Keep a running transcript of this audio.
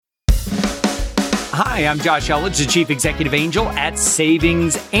Hi, I'm Josh Elledge, the Chief Executive Angel at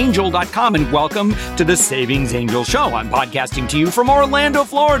SavingsAngel.com, and welcome to the Savings Angel Show. I'm podcasting to you from Orlando,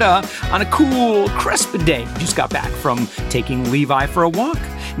 Florida, on a cool, crisp day. Just got back from taking Levi for a walk.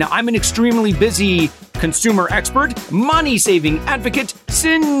 Now, I'm an extremely busy consumer expert, money-saving advocate,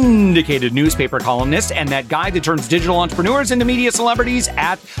 syndicated newspaper columnist, and that guy that turns digital entrepreneurs into media celebrities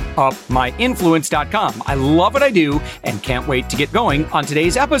at upmyinfluence.com. I love what I do and can't wait to get going on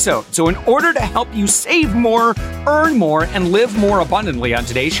today's episode. So in order to help you save more, earn more, and live more abundantly on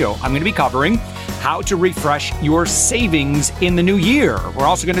today's show, I'm going to be covering how to refresh your savings in the new year. We're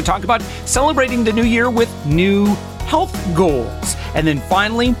also going to talk about celebrating the new year with new health goals. And then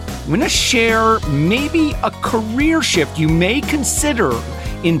finally, I'm going to share maybe a career shift you may consider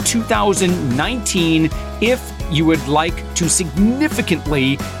in 2019 if you would like to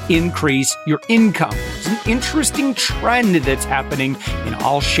significantly increase your income. It's an interesting trend that's happening, and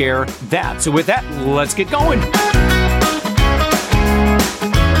I'll share that. So with that, let's get going.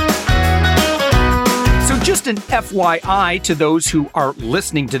 Just an FYI to those who are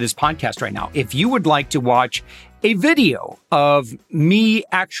listening to this podcast right now, if you would like to watch a video of me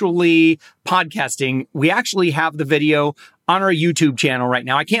actually podcasting, we actually have the video on our YouTube channel right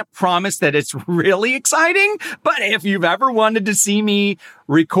now. I can't promise that it's really exciting, but if you've ever wanted to see me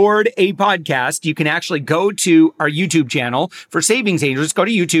record a podcast, you can actually go to our YouTube channel for Savings Angel. Just go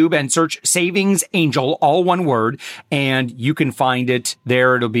to YouTube and search Savings Angel, all one word, and you can find it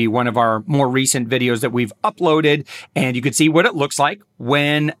there. It'll be one of our more recent videos that we've uploaded, and you can see what it looks like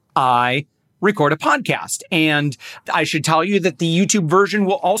when I record a podcast. And I should tell you that the YouTube version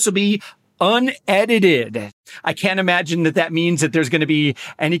will also be unedited. I can't imagine that means that there's going to be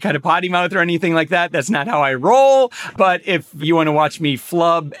any kind of potty mouth or anything like that. That's not how I roll. But if you want to watch me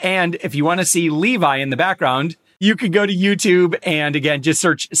flub, and if you want to see Levi in the background, you can go to YouTube and again, just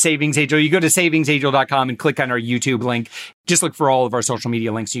search Savings Angel. You go to savingsangel.com and click on our YouTube link. Just look for all of our social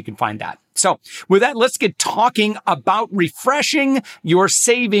media links so you can find that. So with that, let's get talking about refreshing your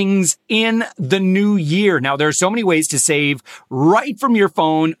savings in the new year. Now, there are so many ways to save right from your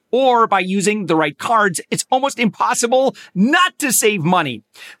phone or by using the right cards. It's almost impossible not to save money.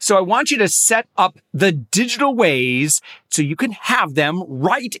 So I want you to set up the digital ways so you can have them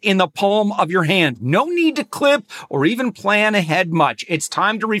right in the palm of your hand. No need to clip or even plan ahead much. It's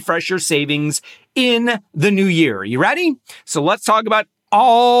time to refresh your savings in the new year. You ready? So let's talk about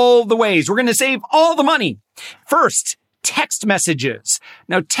all the ways we're going to save all the money. First, text messages.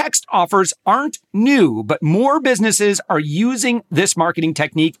 Now, text offers aren't new, but more businesses are using this marketing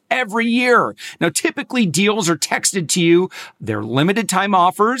technique every year. Now, typically deals are texted to you. They're limited time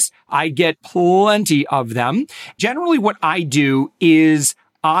offers. I get plenty of them. Generally, what I do is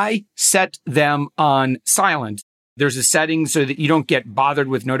I set them on silent. There's a setting so that you don't get bothered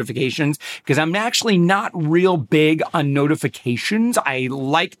with notifications because I'm actually not real big on notifications. I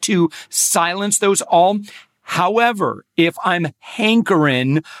like to silence those all. However, if I'm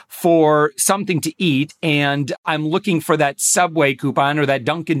hankering for something to eat and I'm looking for that Subway coupon or that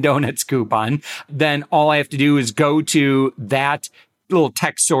Dunkin' Donuts coupon, then all I have to do is go to that little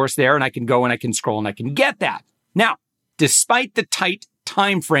text source there and I can go and I can scroll and I can get that. Now, despite the tight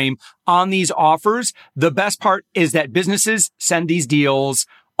time frame on these offers, the best part is that businesses send these deals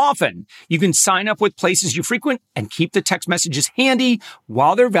often. You can sign up with places you frequent and keep the text messages handy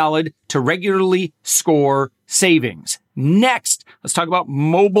while they're valid to regularly score savings. Next, let's talk about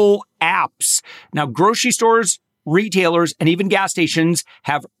mobile apps. Now, grocery stores, retailers, and even gas stations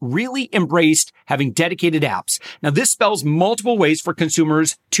have really embraced having dedicated apps. Now, this spells multiple ways for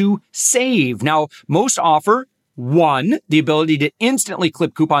consumers to save. Now, most offer 1, the ability to instantly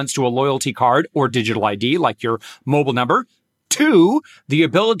clip coupons to a loyalty card or digital ID, like your mobile number. 2, the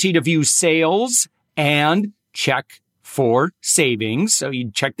ability to view sales and check for savings. So you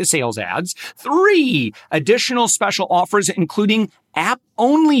check the sales ads. 3, additional special offers, including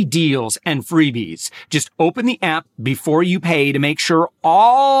app-only deals and freebies. Just open the app before you pay to make sure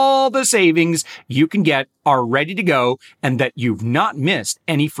all the savings you can get are ready to go and that you've not missed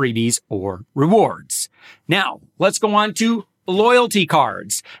any freebies or rewards. Now, let's go on to loyalty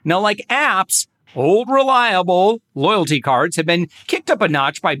cards. Now, like apps, old reliable loyalty cards have been kicked up a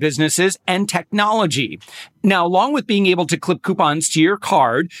notch by businesses and technology. Now, along with being able to clip coupons to your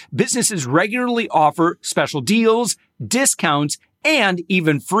card, businesses regularly offer special deals, discounts, and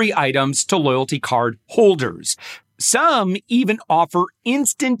even free items to loyalty card holders. Some even offer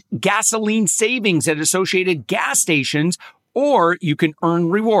instant gasoline savings at associated gas stations, or you can earn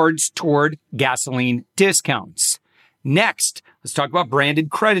rewards toward gasoline discounts. Next, let's talk about branded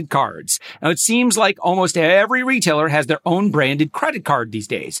credit cards. Now, it seems like almost every retailer has their own branded credit card these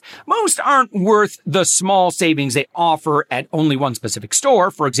days. Most aren't worth the small savings they offer at only one specific store,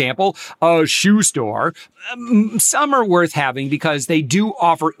 for example, a shoe store. Some are worth having because they do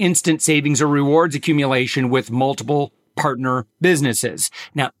offer instant savings or rewards accumulation with multiple partner businesses.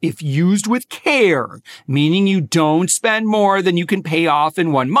 Now, if used with care, meaning you don't spend more than you can pay off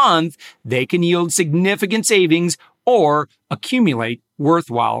in 1 month, they can yield significant savings or accumulate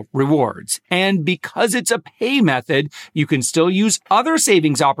worthwhile rewards. And because it's a pay method, you can still use other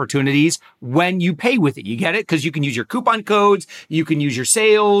savings opportunities when you pay with it. You get it? Because you can use your coupon codes, you can use your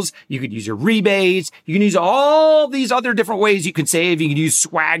sales, you can use your rebates, you can use all these other different ways you can save. You can use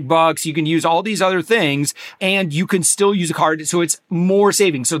swag bucks, you can use all these other things, and you can still use a card. So it's more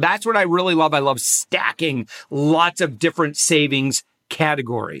savings. So that's what I really love. I love stacking lots of different savings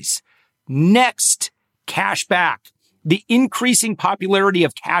categories. Next, cashback. The increasing popularity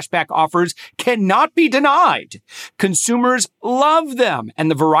of cashback offers cannot be denied. Consumers love them,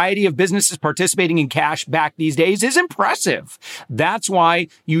 and the variety of businesses participating in cashback these days is impressive. That's why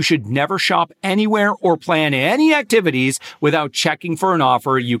you should never shop anywhere or plan any activities without checking for an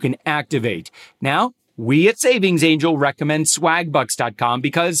offer you can activate. Now, we at Savings Angel recommend swagbucks.com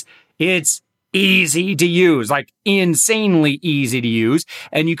because it's easy to use, like insanely easy to use,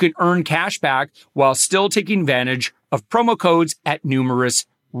 and you can earn cash back while still taking advantage of promo codes at numerous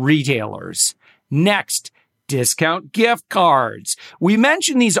retailers. Next, discount gift cards. We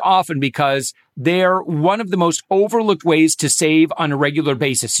mention these often because they're one of the most overlooked ways to save on a regular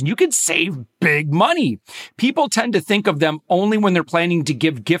basis. And you can save big money. People tend to think of them only when they're planning to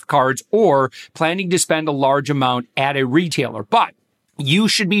give gift cards or planning to spend a large amount at a retailer. But you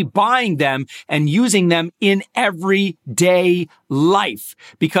should be buying them and using them in everyday life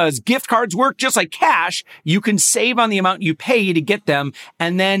because gift cards work just like cash. You can save on the amount you pay to get them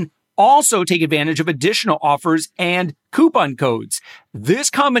and then also take advantage of additional offers and coupon codes. This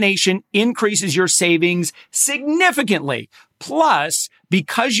combination increases your savings significantly. Plus,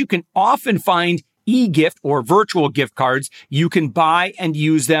 because you can often find e-gift or virtual gift cards, you can buy and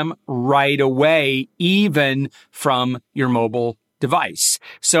use them right away, even from your mobile device.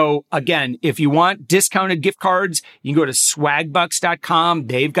 So again, if you want discounted gift cards, you can go to swagbucks.com.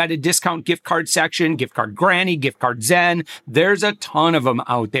 They've got a discount gift card section, gift card granny, gift card zen. There's a ton of them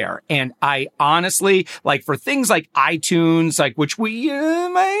out there. And I honestly, like for things like iTunes, like which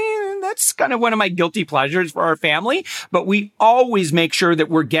that's kind of one of my guilty pleasures for our family, but we always make sure that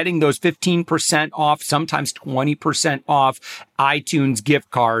we're getting those 15% off, sometimes 20% off iTunes gift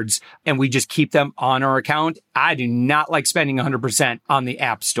cards, and we just keep them on our account. I do not like spending 100% on the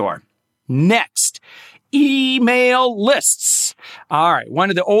App Store. Next, email lists. All right. One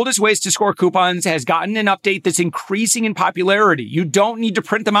of the oldest ways to score coupons has gotten an update that's increasing in popularity. You don't need to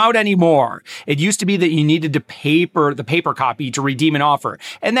print them out anymore. It used to be that you needed to the paper copy to redeem an offer.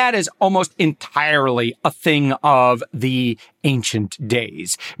 And that is almost entirely a thing of the ancient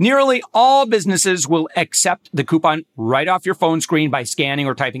days. Nearly all businesses will accept the coupon right off your phone screen by scanning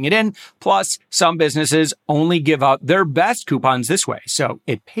or typing it in. Plus, some businesses only give out their best coupons this way. So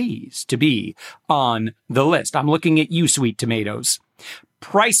it pays to be on the list. I'm looking at you, sweet tomatoes.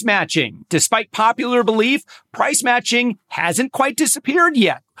 Price matching. Despite popular belief, price matching hasn't quite disappeared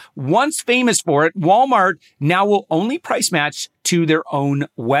yet. Once famous for it, Walmart now will only price match to their own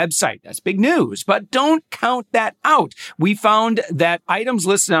website. That's big news, but don't count that out. We found that items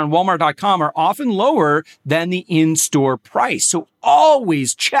listed on Walmart.com are often lower than the in-store price. So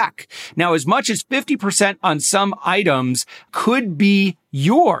always check. Now, as much as 50% on some items could be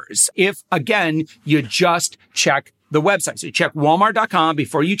yours if, again, you just check the website. So check Walmart.com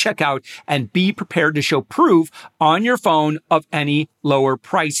before you check out and be prepared to show proof on your phone of any lower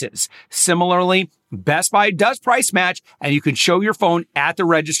prices. Similarly, Best Buy does price match, and you can show your phone at the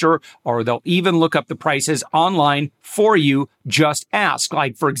register, or they'll even look up the prices online for you. Just ask.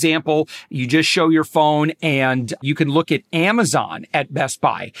 Like, for example, you just show your phone and you can look at Amazon at Best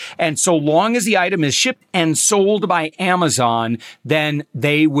Buy. And so long as the item is shipped and sold by Amazon, then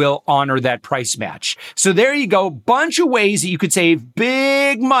they will honor that price match. So there you go. Bunch of ways that you could save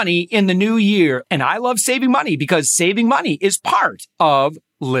big money in the new year. And I love saving money because saving money is part of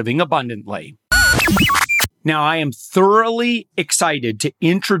living abundantly. Now, I am thoroughly excited to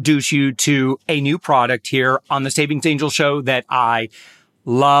introduce you to a new product here on the Savings Angel Show that I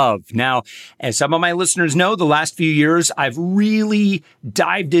love. Now, as some of my listeners know, the last few years, I've really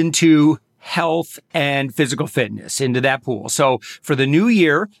dived into health and physical fitness, into that pool. So for the new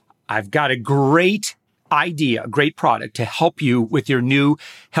year, I've got a great idea, a great product to help you with your new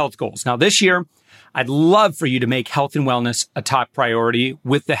health goals. Now, this year, I'd love for you to make health and wellness a top priority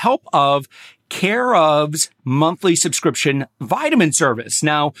with the help of Care of's monthly subscription vitamin service.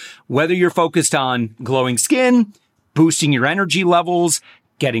 Now, whether you're focused on glowing skin, boosting your energy levels,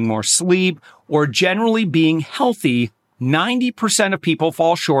 getting more sleep, or generally being healthy, 90% of people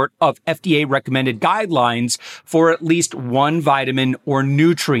fall short of FDA recommended guidelines for at least one vitamin or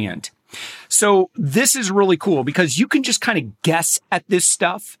nutrient. So this is really cool because you can just kind of guess at this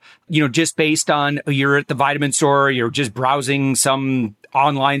stuff, just based on you're at the vitamin store, you're just browsing some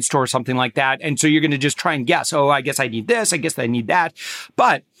online store, something like that. And so you're going to just try and guess, I guess I need this. I guess I need that.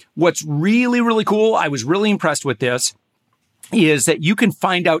 But what's really, really cool, I was really impressed with this, is that you can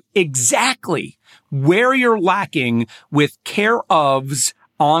find out exactly where you're lacking with Care of's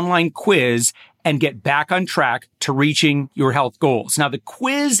online quiz and get back on track to reaching your health goals. Now, the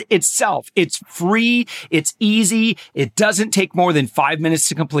quiz itself, it's free, it's easy, it doesn't take more than 5 minutes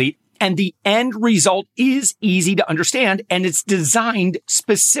to complete, and the end result is easy to understand, and it's designed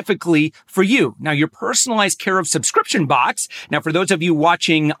specifically for you. Now, your personalized Care of subscription box. Now, for those of you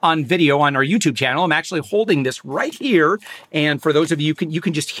watching on video on our YouTube channel, I'm actually holding this right here, and for those of you, you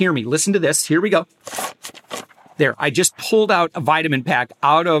can just hear me. Listen to this. Here we go. There, I just pulled out a vitamin pack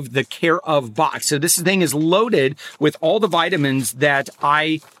out of the Care of box. So this thing is loaded with all the vitamins that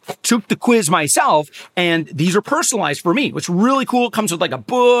I took the quiz myself, and these are personalized for me. What's really cool, it comes with like a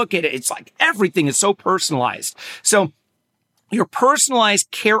book, and it's like everything is so personalized. So your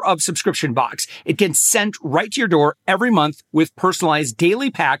personalized Care of subscription box, it gets sent right to your door every month with personalized daily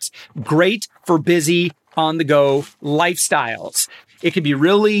packs, great for busy, on-the-go lifestyles. It can be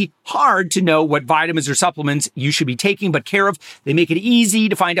really hard to know what vitamins or supplements you should be taking, but Care of, they make it easy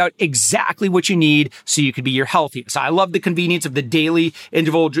to find out exactly what you need so you can be your healthiest. I love the convenience of the daily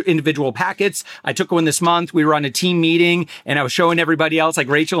individual packets. I took one this month. We were on a team meeting and I was showing everybody else, like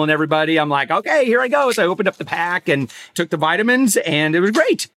Rachel and everybody. I'm like, okay, here I go. So I opened up the pack and took the vitamins and it was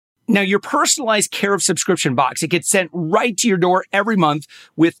great. Now, your personalized Care of subscription box, it gets sent right to your door every month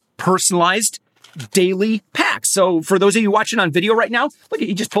with personalized daily packs. So for those of you watching on video right now, look,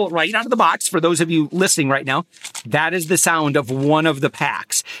 you just pull it right out of the box. For those of you listening right now, that is the sound of one of the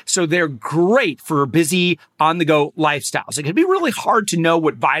packs. So they're great for busy on-the-go lifestyles. It can be really hard to know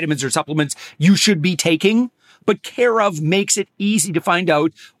what vitamins or supplements you should be taking, but Care of makes it easy to find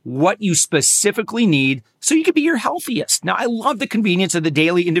out what you specifically need so you can be your healthiest. Now, I love the convenience of the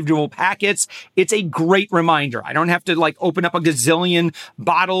daily individual packets. It's a great reminder. I don't have to open up a gazillion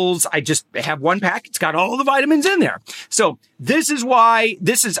bottles. I just have one pack. It's got all the vitamins in there. So this is,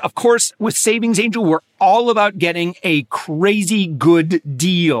 of course, with Savings Angel, we're all about getting a crazy good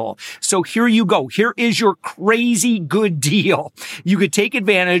deal. So here you go. Here is your crazy good deal. You could take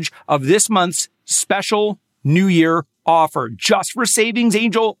advantage of this month's special New Year offer just for Savings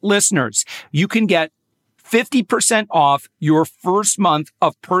Angel listeners. You can get 50% off your first month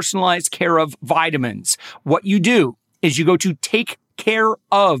of personalized Care of vitamins. What you do is you go to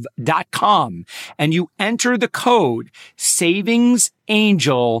takecareof.com and you enter the code Savings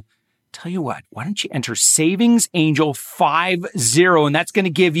Angel. Tell you what, why don't you enter Savings Angel 50, and that's going to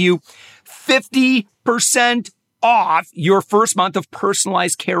give you 50% off your first month of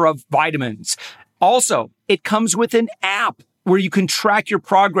personalized Care of vitamins. Also, it comes with an app where you can track your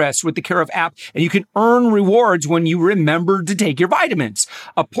progress with the Care of app, and you can earn rewards when you remember to take your vitamins.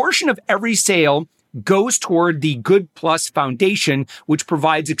 A portion of every sale goes toward the Good Plus Foundation, which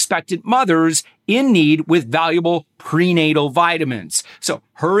provides expectant mothers in need with valuable prenatal vitamins. So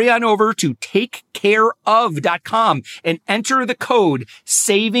hurry on over to takecareof.com and enter the code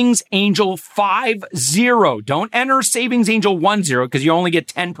SavingsAngel50. Don't enter SavingsAngel10 because you only get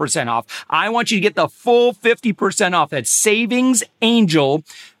 10% off. I want you to get the full 50% off. That's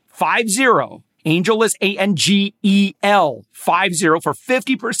SavingsAngel50. Angel is ANGEL 50 for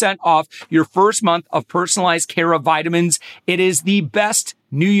 50% off your first month of personalized Care of vitamins. It is the best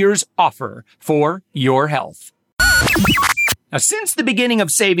New Year's offer for your health. Now, since the beginning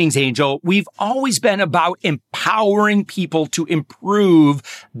of Savings Angel, we've always been about empowering people to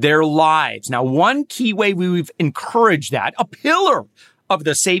improve their lives. Now, one key way we've encouraged that, a pillar of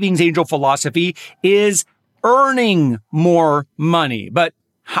the Savings Angel philosophy, is earning more money. But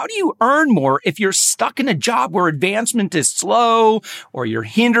how do you earn more if you're stuck in a job where advancement is slow or you're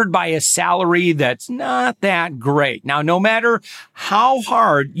hindered by a salary that's not that great? Now, no matter how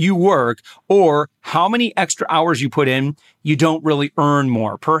hard you work or how many extra hours you put in, you don't really earn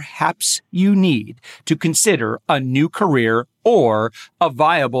more. Perhaps you need to consider a new career or a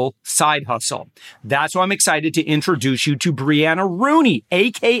viable side hustle. That's why I'm excited to introduce you to Brianna Rooney,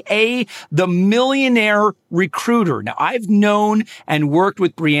 aka the Millionaire Recruiter. Now, I've known and worked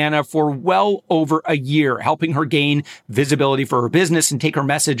with Brianna for well over a year, helping her gain visibility for her business and take her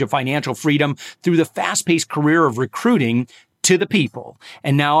message of financial freedom through the fast-paced career of recruiting to the people.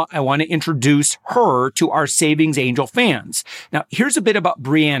 And now I want to introduce her to our Savings Angel fans. Now, here's a bit about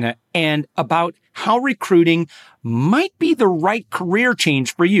Brianna and about how recruiting might be the right career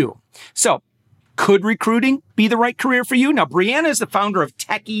change for you. So, could recruiting be the right career for you? Now, Brianna is the founder of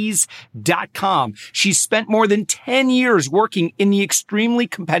techies.com. She's spent more than 10 years working in the extremely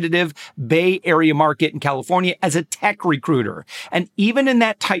competitive Bay Area market in California as a tech recruiter. And even in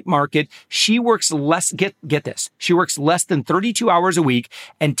that tight market, she works less, get this, she works less than 32 hours a week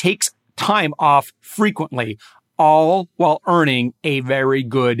and takes time off frequently, all while earning a very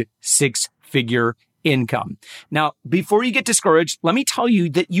good six-figure income. Now, before you get discouraged, let me tell you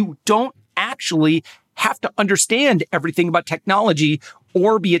that you don't actually have to understand everything about technology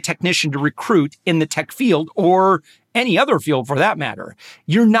or be a technician to recruit in the tech field or any other field for that matter.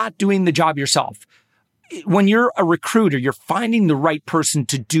 You're not doing the job yourself. When you're a recruiter, you're finding the right person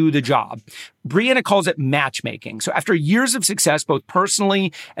to do the job. Brianna calls it matchmaking. So after years of success, both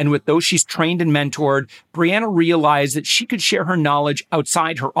personally and with those she's trained and mentored, Brianna realized that she could share her knowledge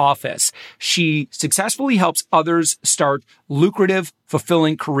outside her office. She successfully helps others start lucrative,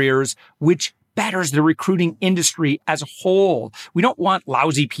 fulfilling careers, which betters the recruiting industry as a whole. We don't want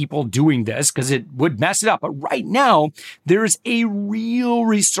lousy people doing this because it would mess it up. But right now, there's a real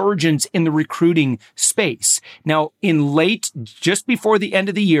resurgence in the recruiting space. Now, just before the end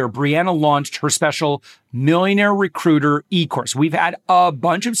of the year, Brianna launched her special Millionaire Recruiter e-course. We've had a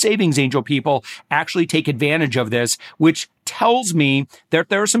bunch of Savings Angel people actually take advantage of this, which tells me that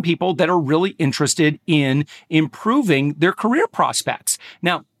there are some people that are really interested in improving their career prospects.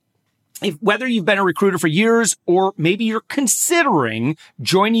 Now, whether you've been a recruiter for years or maybe you're considering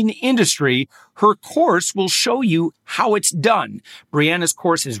joining the industry, her course will show you how it's done. Brianna's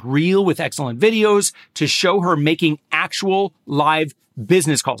course is real with excellent videos to show her making actual live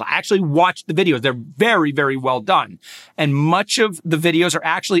business calls. I actually watched the videos. They're very, very well done. And much of the videos are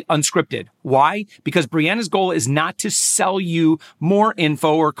actually unscripted. Why? Because Brianna's goal is not to sell you more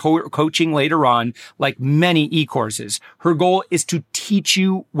info or coaching later on like many e-courses. Her goal is to teach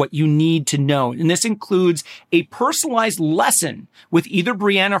you what you need to know. And this includes a personalized lesson with either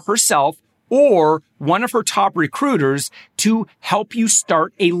Brianna herself or one of her top recruiters to help you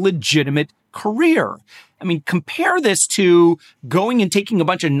start a legitimate career. I mean, compare this to going and taking a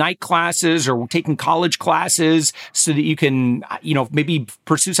bunch of night classes or taking college classes so that you can, maybe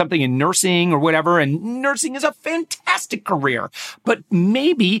pursue something in nursing or whatever. And nursing is a fantastic career, but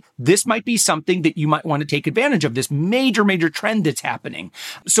maybe this might be something that you might want to take advantage of, this major, major trend that's happening.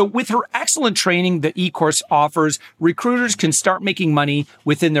 So with her excellent training, the e-course offers, recruiters can start making money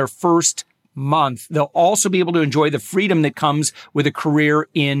within their first month. They'll also be able to enjoy the freedom that comes with a career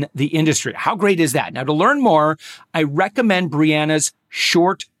in the industry. How great is that? Now, to learn more, I recommend Brianna's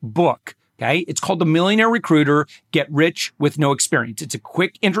short book. Okay. It's called The Millionaire Recruiter, Get Rich with No Experience. It's a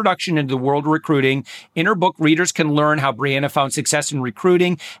quick introduction into the world of recruiting. In her book, readers can learn how Brianna found success in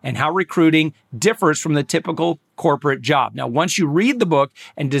recruiting and how recruiting differs from the typical corporate job. Now, once you read the book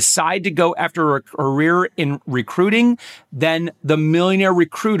and decide to go after a career in recruiting, then the Millionaire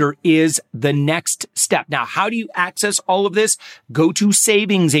Recruiter is the next step. Now, how do you access all of this? Go to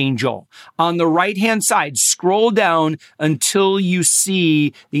Savings Angel. On the right-hand side, scroll down until you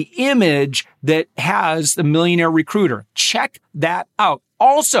see the image that has the Millionaire Recruiter. Check that out.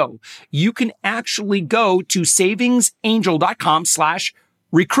 Also, you can actually go to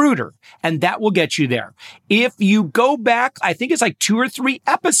savingsangel.com/recruiter, and that will get you there. If you go back, I think it's like 2 or 3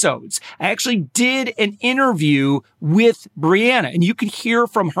 episodes, I actually did an interview with Brianna, and you can hear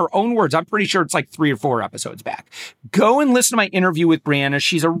from her own words. I'm pretty sure it's like 3 or 4 episodes back. Go and listen to my interview with Brianna.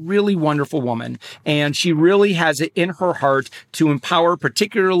 She's a really wonderful woman, and she really has it in her heart to empower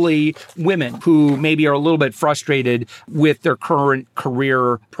particularly women who maybe are a little bit frustrated with their current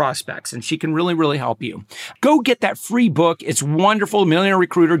career prospects, and she can really, really help you. Go get that free book. It's wonderful. Millionaire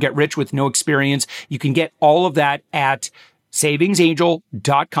Recruiter, Get Rich with No Experience. You can get all of that at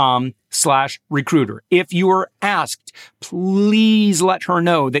savingsangel.com/recruiter. If you are asked, please let her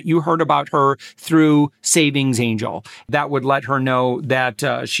know that you heard about her through Savings Angel. That would let her know that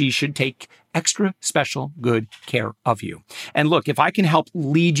she should take extra special good care of you. And look, if I can help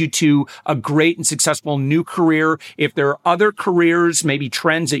lead you to a great and successful new career, if there are other careers, maybe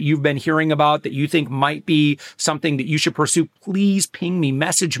trends that you've been hearing about that you think might be something that you should pursue, please ping me,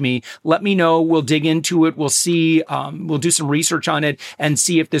 message me, let me know. We'll dig into it. We'll see, we'll do some research on it and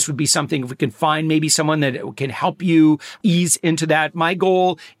see if this would be something, if we can find maybe someone that can help you ease into that. My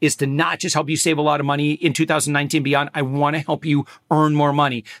goal is to not just help you save a lot of money in 2019 and beyond. I want to help you earn more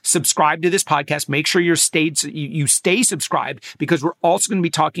money. Subscribe to this podcast. Make sure you stay subscribed, because we're also going to be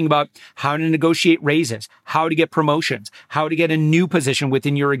talking about how to negotiate raises, how to get promotions, how to get a new position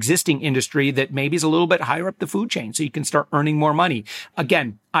within your existing industry that maybe is a little bit higher up the food chain so you can start earning more money.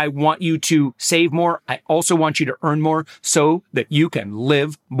 Again, I want you to save more. I also want you to earn more so that you can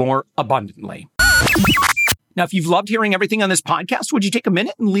live more abundantly. Now, if you've loved hearing everything on this podcast, would you take a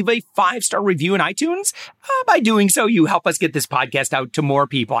minute and leave a 5-star review in iTunes? By doing so, you help us get this podcast out to more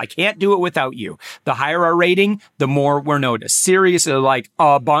people. I can't do it without you. The higher our rating, the more we're noticed. Seriously, like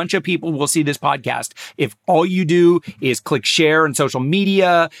a bunch of people will see this podcast if all you do is click share on social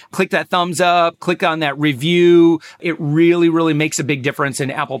media, click that thumbs up, click on that review. It really, really makes a big difference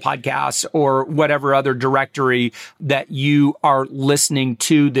in Apple Podcasts or whatever other directory that you are listening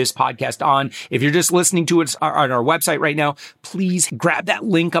to this podcast on. If you're just listening to it on our website right now, please grab that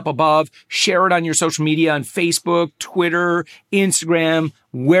link up above, share it on your social media on Facebook, Twitter, Instagram,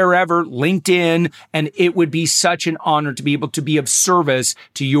 wherever, LinkedIn, and it would be such an honor to be able to be of service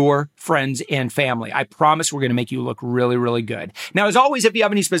to your friends and family. I promise we're going to make you look really, really good. Now, as always, if you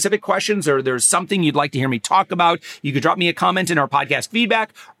have any specific questions or there's something you'd like to hear me talk about, you could drop me a comment in our podcast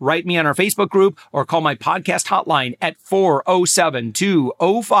feedback, write me on our Facebook group, or call my podcast hotline at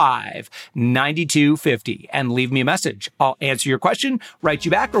 407-205-9250 and leave me a message. I'll answer your question, write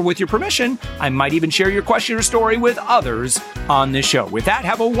you back, or with your permission, I might even share your question or story with others on this show. With that,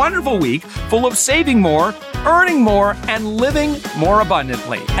 have a wonderful week full of saving more, earning more, and living more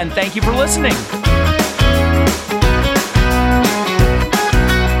abundantly. And thank you for listening.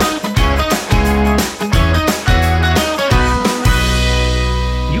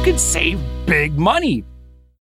 You can save big money